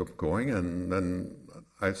ended up going. And then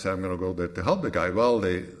I said, I'm going to go there to help the guy. Well,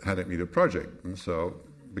 they handed me the project. And so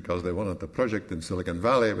because they wanted the project in Silicon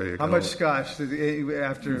Valley. How much scotch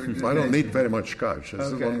after? I don't need very much scotch.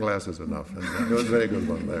 Okay. One glass is enough. And it was a very good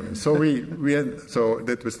one. So so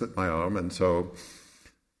they twisted my arm, and so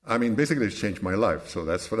basically it's changed my life. So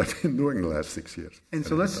that's what I've been doing the last 6 years. And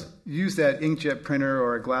so let's use that inkjet printer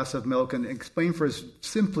or a glass of milk and explain for us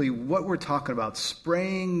simply what we're talking about.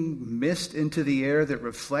 Spraying mist into the air that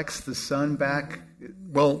reflects the sun back?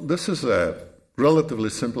 Well, this is a relatively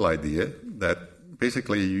simple idea that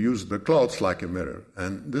basically you use the clouds like a mirror.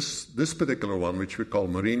 And this particular one, which we call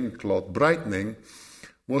marine cloud brightening,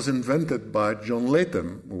 was invented by John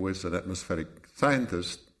Latham, who is an atmospheric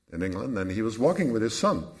scientist in England, and he was walking with his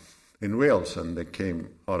son in Wales, and they came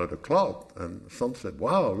out of the cloud, and the son said,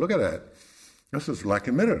 wow, look at that. This is like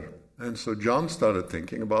a mirror. And so John started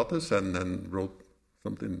thinking about this and then wrote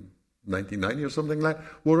something, 1990 or something like that,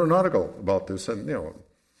 wrote an article about this, and,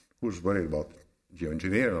 who's worried about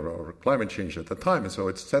geoengineering or climate change at the time? And so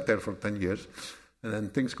it sat there for 10 years, and then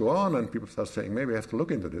things go on, and people start saying, maybe I have to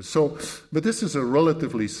look into this. So, but this is a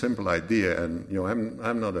relatively simple idea, and,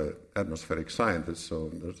 I'm not an atmospheric scientist,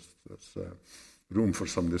 so there's room for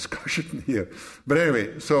some discussion here. But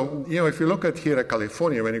anyway, so, if you look at here at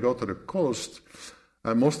California, when you go to the coast,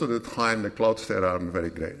 most of the time the clouds there are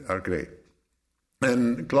gray.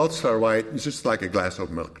 And clouds are white, it's just like a glass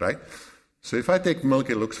of milk, right? So if I take milk,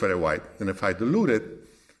 it looks very white. And if I dilute it,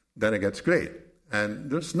 then it gets gray. And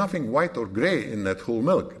there's nothing white or gray in that whole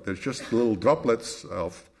milk. There's just little droplets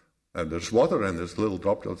there's water and there's little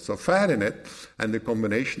droplets of fat in it. And the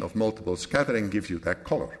combination of multiple scattering gives you that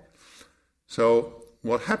color. So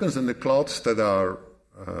what happens in the clouds that are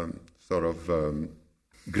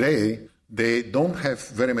gray, they don't have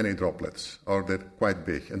very many droplets, or they're quite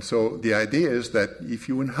big. And so the idea is that if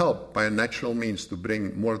you can help by a natural means to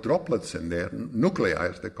bring more droplets in there, nuclei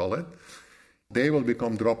as they call it, they will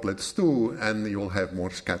become droplets too, and you will have more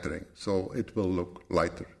scattering. So it will look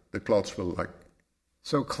lighter. The clouds will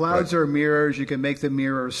So clouds are mirrors. You can make the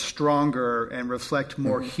mirrors stronger and reflect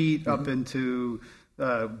more heat up into,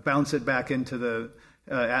 bounce it back into the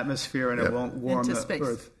atmosphere, and it won't warm the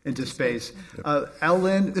Earth into space. Al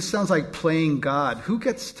Lin, this sounds like playing God. Who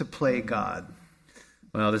gets to play God?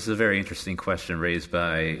 Well, this is a very interesting question raised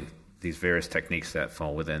by these various techniques that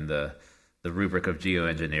fall within the rubric of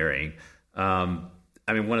geoengineering.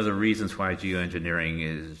 One of the reasons why geoengineering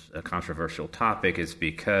is a controversial topic is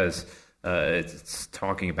because it's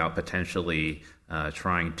talking about potentially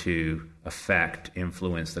trying to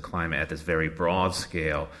influence the climate at this very broad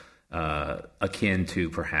scale, akin to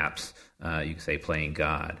perhaps, you could say, playing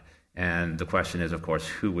God. And the question is, of course,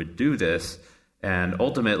 who would do this? And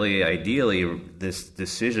ultimately, ideally, this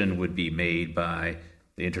decision would be made by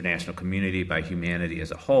the international community, by humanity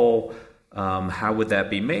as a whole. How would that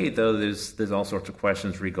be made, though? There's all sorts of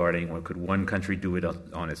questions regarding, well, could one country do it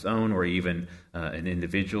on its own, or even an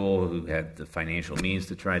individual who had the financial means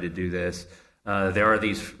to try to do this? There are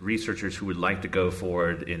these researchers who would like to go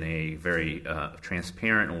forward in a very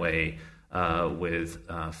transparent way with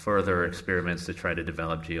further experiments to try to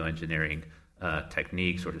develop geoengineering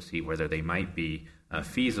techniques or to see whether they might be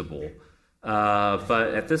feasible.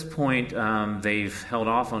 But at this point, they've held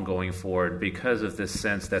off on going forward because of this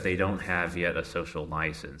sense that they don't have yet a social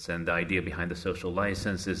license. And the idea behind the social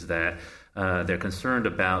license is that they're concerned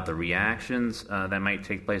about the reactions that might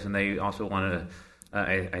take place, and they also want to,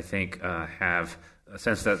 I think, have a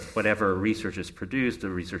sense that whatever research is produced, the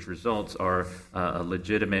research results are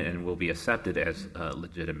legitimate and will be accepted as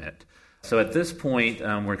legitimate. So at this point,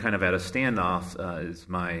 we're kind of at a standoff, is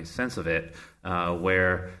my sense of it,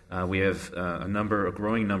 where we have a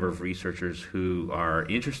growing number of researchers who are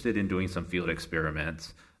interested in doing some field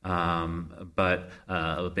experiments, but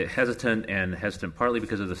a bit hesitant partly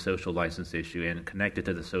because of the social license issue, and connected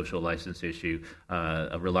to the social license issue,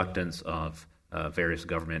 a reluctance of various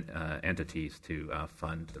government entities to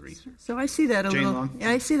fund the research. So I see that a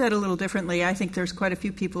little differently. I think there's quite a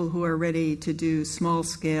few people who are ready to do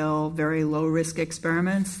small-scale, very low-risk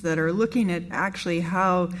experiments that are looking at actually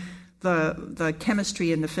how the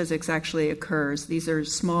chemistry and the physics actually occurs. These are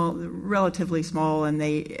small, relatively small, and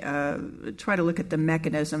they try to look at the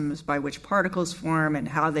mechanisms by which particles form and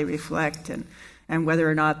how they reflect, and whether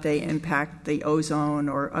or not they impact the ozone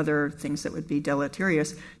or other things that would be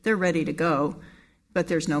deleterious. They're ready to go, but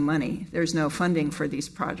there's no money. There's no funding for these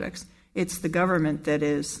projects. It's the government that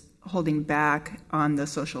is holding back on the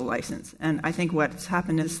social license. And I think what's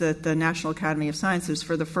happened is that the National Academy of Sciences,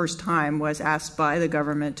 for the first time, was asked by the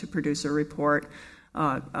government to produce a report,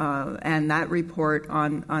 and that report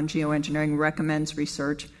on geoengineering recommends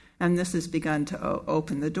research, and this has begun to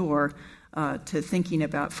open the door to thinking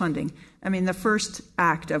about funding. I mean, the first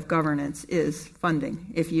act of governance is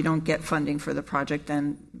funding. If you don't get funding for the project,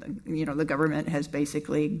 then the government has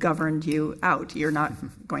basically governed you out. You're not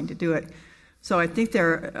going to do it. So I think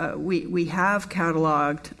we have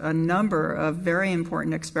cataloged a number of very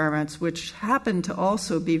important experiments, which happen to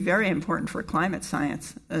also be very important for climate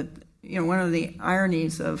science. One of the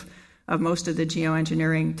ironies of most of the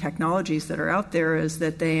geoengineering technologies that are out there is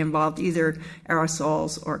that they involve either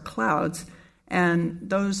aerosols or clouds, and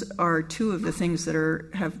those are two of the things that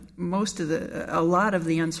have a lot of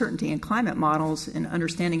the uncertainty in climate models. In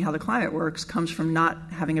understanding how the climate works comes from not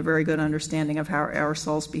having a very good understanding of how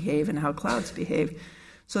aerosols behave and how clouds behave.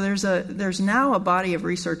 So there's now a body of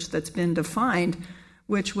research that's been defined,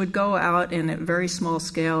 which would go out in a very small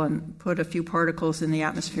scale and put a few particles in the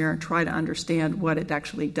atmosphere and try to understand what it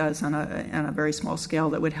actually does on a very small scale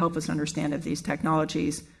that would help us understand if these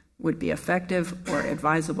technologies would be effective or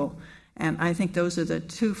advisable. And I think those are the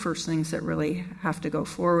two first things that really have to go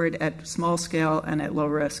forward at small scale and at low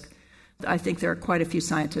risk. I think there are quite a few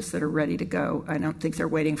scientists that are ready to go. I don't think they're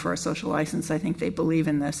waiting for a social license. I think they believe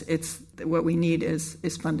in this. What we need is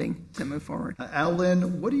funding to move forward.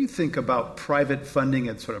 Al-Lin, what do you think about private funding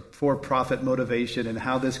and sort of for-profit motivation and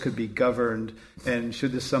how this could be governed? And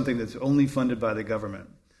should this be something that's only funded by the government?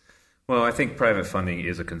 Well, I think private funding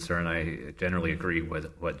is a concern. I generally agree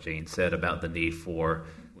with what Jane said about the need for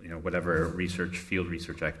whatever field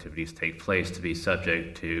research activities take place to be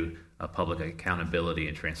subject to public accountability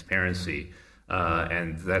and transparency.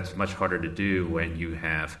 And that's much harder to do when you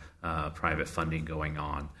have private funding going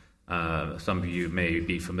on. Some of you may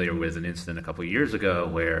be familiar with an incident a couple of years ago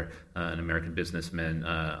where an American businessman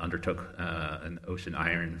undertook an ocean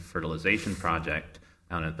iron fertilization project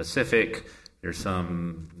out in the Pacific. There's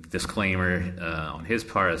some disclaimer on his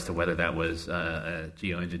part as to whether that was a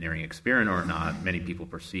geoengineering experiment or not. Many people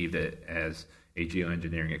perceived it as a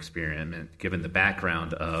geoengineering experiment, given the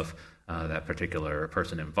background of that particular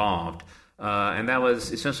person involved. And that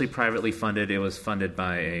was essentially privately funded. It was funded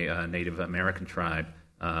by a Native American tribe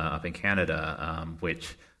up in Canada,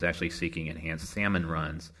 which is actually seeking enhanced salmon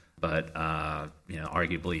runs but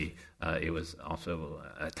arguably it was also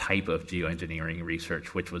a type of geoengineering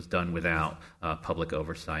research which was done without public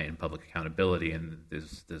oversight and public accountability, and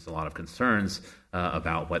there's a lot of concerns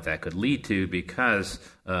about what that could lead to because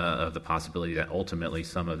of the possibility that ultimately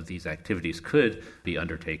some of these activities could be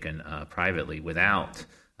undertaken privately without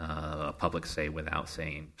public say, without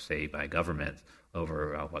say by government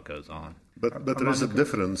over what goes on. But there is a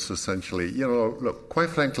difference, essentially. Look, quite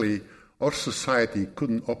frankly, our society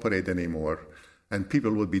couldn't operate anymore, and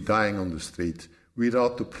people would be dying on the street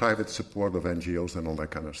without the private support of NGOs and all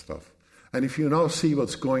that kind of stuff. And if you now see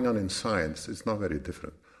what's going on in science, it's not very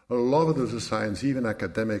different. A lot of the science, even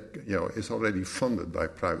academic, is already funded by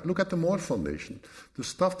private. Look at the Moore Foundation, the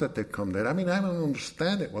stuff that they come there. I mean, I don't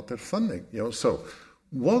understand it, what they're funding. So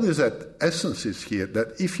what is at essence is here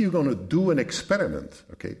that if you're going to do an experiment,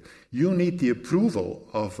 okay, you need the approval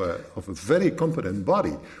of a very competent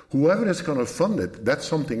body. Whoever is going to fund it, that's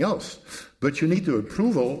something else. But you need the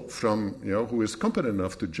approval from, who is competent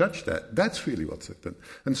enough to judge that. That's really what's happened.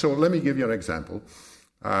 And so let me give you an example.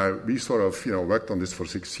 We sort of, worked on this for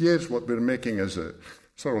 6 years. What we're making is a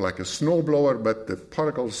sort of like a snowblower, but the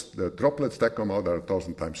particles, the droplets that come out are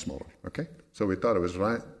 1,000 times smaller, okay? So we thought it was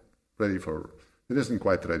ready for... It isn't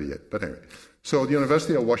quite ready yet, but anyway. So the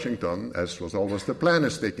University of Washington, as was always the plan,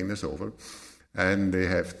 is taking this over. And they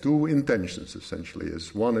have two intentions, essentially.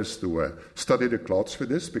 One is to study the clouds with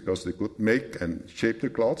this, because they could make and shape the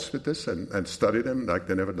clouds with this and study them like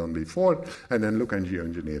they never done before, and then look at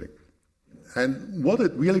geoengineering. And what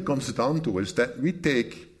it really comes down to is that we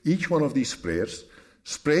take each one of these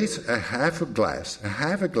sprays a half a glass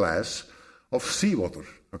of seawater,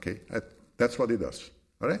 okay? That's what it does,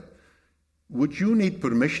 all right? Would you need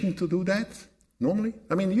permission to do that normally?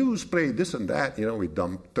 I mean, you spray this and that, we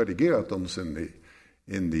dump 30 gigatons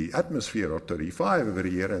in the atmosphere, or 35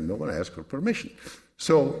 every year, and no one asks for permission.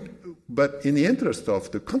 So, but in the interest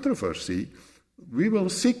of the controversy, we will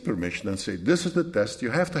seek permission and say, this is the test. You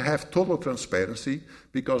have to have total transparency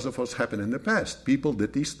because of what's happened in the past. People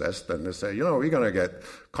did these tests, and they say, we're going to get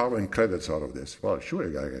carbon credits out of this. Well, sure,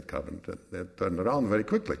 you're going to get carbon. They turn around very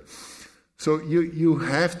quickly. So you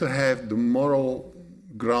have to have the moral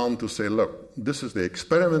ground to say, look, this is the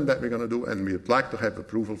experiment that we're going to do, and we'd like to have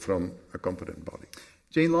approval from a competent body.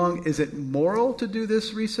 Jane Long, is it moral to do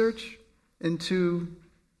this research into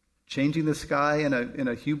changing the sky in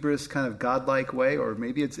a hubris kind of godlike way, or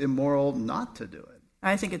maybe it's immoral not to do it?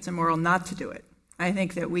 I think it's immoral not to do it. I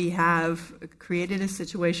think that we have created a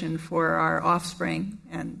situation for our offspring,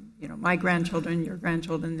 and my grandchildren, your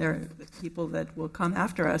grandchildren, they're the people that will come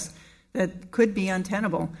after us, that could be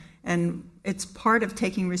untenable. And it's part of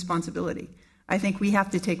taking responsibility. I think we have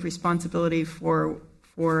to take responsibility for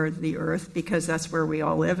the earth, because that's where we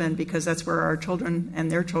all live, and because that's where our children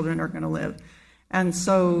and their children are going to live. And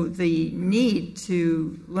so the need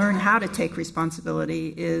to learn how to take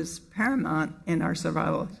responsibility is paramount in our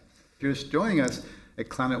survival. If you're just joining us at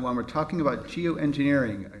Climate One, we're talking about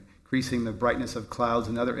geoengineering, increasing the brightness of clouds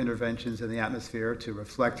and other interventions in the atmosphere to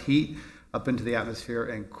reflect heat up into the atmosphere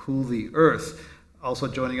and cool the earth. Also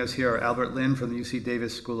joining us here are Albert Lin from the UC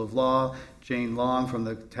Davis School of Law, Jane Long from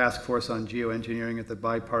the Task Force on Geoengineering at the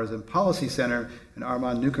Bipartisan Policy Center, and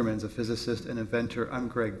Armand Nukermans, a physicist and inventor. I'm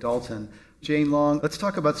Greg Dalton. Jane Long, let's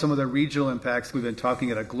talk about some of the regional impacts. We've been talking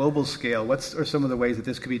at a global scale. What are some of the ways that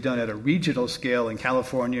this could be done at a regional scale in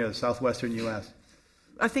California, the southwestern U.S.?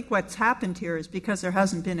 I think what's happened here is because there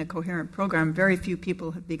hasn't been a coherent program, very few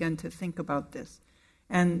people have begun to think about this.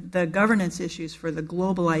 And the governance issues for the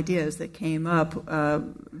global ideas that came up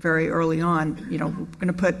very early on, we're going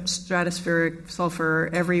to put stratospheric sulfur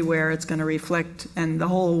everywhere, it's going to reflect, and the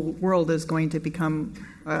whole world is going to become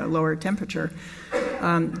lower temperature.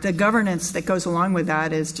 The governance that goes along with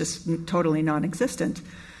that is just totally non-existent.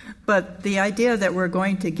 But the idea that we're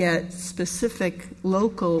going to get specific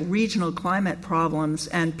local, regional climate problems,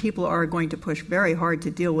 and people are going to push very hard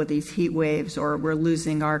to deal with these heat waves, or we're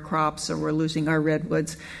losing our crops, or we're losing our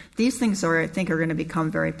redwoods, these things I think are going to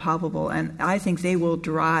become very palpable, and I think they will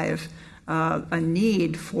drive a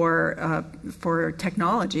need for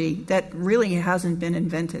technology that really hasn't been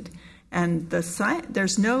invented. And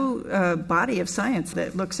there's no body of science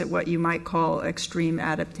that looks at what you might call extreme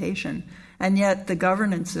adaptation. And yet the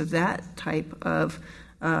governance of that type of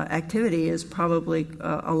activity is probably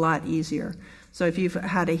a lot easier. So if you've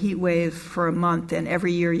had a heat wave for a month, and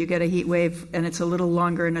every year you get a heat wave and it's a little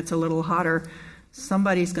longer and it's a little hotter,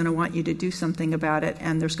 somebody's going to want you to do something about it,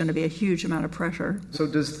 and there's going to be a huge amount of pressure. So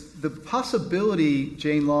does the possibility,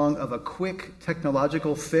 Jane Long, of a quick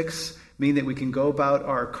technological fix mean that we can go about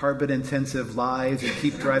our carbon-intensive lives and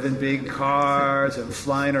keep driving big cars and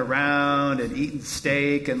flying around and eating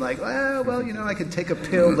steak and like, I can take a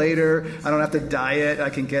pill later. I don't have to diet.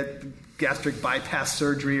 I can get gastric bypass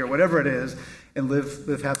surgery or whatever it is and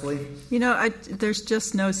live happily? There's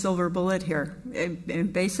just no silver bullet here.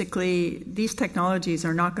 Basically, these technologies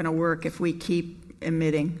are not going to work if we keep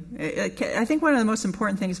emitting. I think one of the most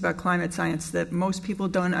important things about climate science that most people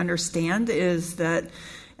don't understand is that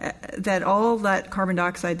all that carbon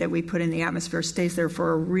dioxide that we put in the atmosphere stays there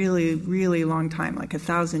for a really, really long time, like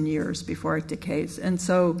 1,000 years before it decays. And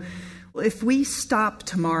so if we stop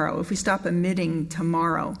tomorrow, if we stop emitting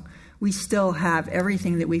tomorrow, we still have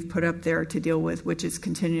everything that we've put up there to deal with, which is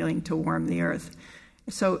continuing to warm the Earth.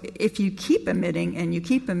 So if you keep emitting and you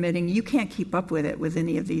keep emitting, you can't keep up with it with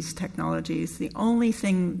any of these technologies. The only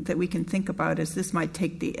thing that we can think about is this might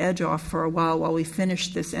take the edge off for a while we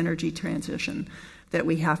finish this energy transition that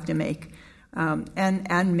we have to make.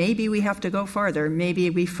 And maybe we have to go farther. Maybe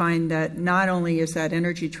we find that not only is that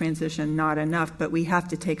energy transition not enough, but we have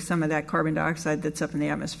to take some of that carbon dioxide that's up in the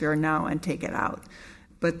atmosphere now and take it out.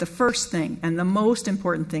 But the first thing and the most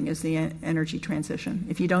important thing is the energy transition.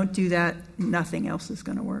 If you don't do that, nothing else is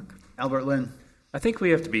going to work. Albert Lin. I think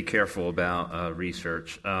we have to be careful about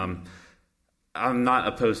research. I'm not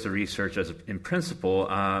opposed to research in principle.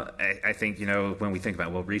 I think, when we think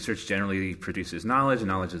about, research generally produces knowledge, and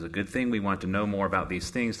knowledge is a good thing. We want to know more about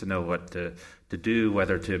these things to know what to do,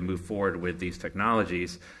 whether to move forward with these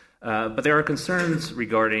technologies. But there are concerns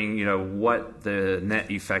regarding, what the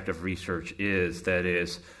net effect of research is. That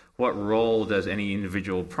is, what role does any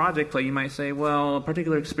individual project play? You might say, a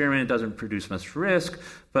particular experiment doesn't produce much risk,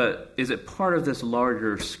 but is it part of this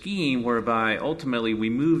larger scheme whereby ultimately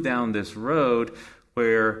we move down this road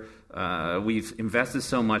where we've invested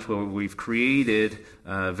so much, where we've created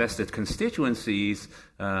vested constituencies,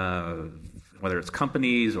 whether it's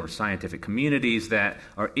companies or scientific communities that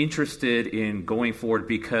are interested in going forward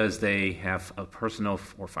because they have a personal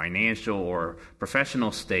or financial or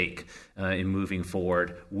professional stake in moving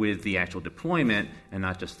forward with the actual deployment and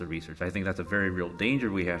not just the research. I think that's a very real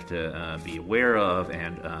danger we have to be aware of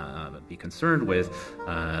and be concerned with,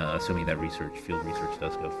 assuming that field research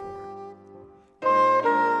does go forward.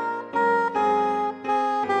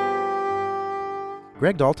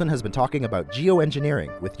 Greg Dalton has been talking about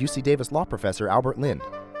geoengineering with UC Davis law professor Albert Lind,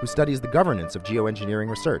 who studies the governance of geoengineering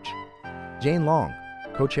research. Jane Long,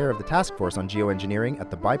 co-chair of the Task Force on Geoengineering at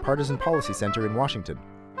the Bipartisan Policy Center in Washington.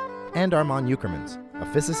 And Armand Ukermans,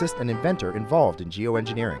 a physicist and inventor involved in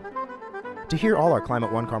geoengineering. To hear all our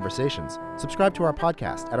Climate One conversations, subscribe to our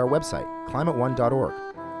podcast at our website, climateone.org,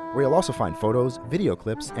 where you'll also find photos, video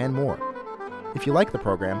clips, and more. If you like the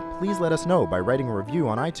program, please let us know by writing a review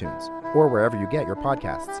on iTunes or wherever you get your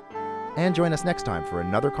podcasts. And join us next time for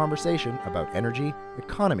another conversation about energy,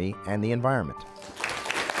 economy, and the environment.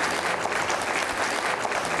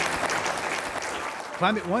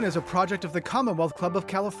 Climate One is a project of the Commonwealth Club of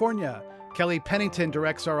California. Kelly Pennington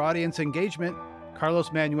directs our audience engagement.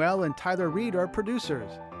 Carlos Manuel and Tyler Reed are producers.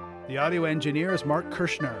 The audio engineer is Mark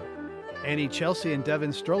Kirshner. Annie Chelsea and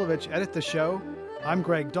Devin Strolovich edit the show. I'm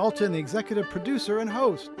Greg Dalton, the executive producer and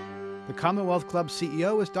host. The Commonwealth Club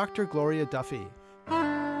CEO is Dr. Gloria Duffy.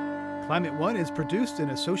 Climate One is produced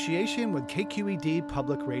in association with KQED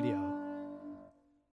Public Radio.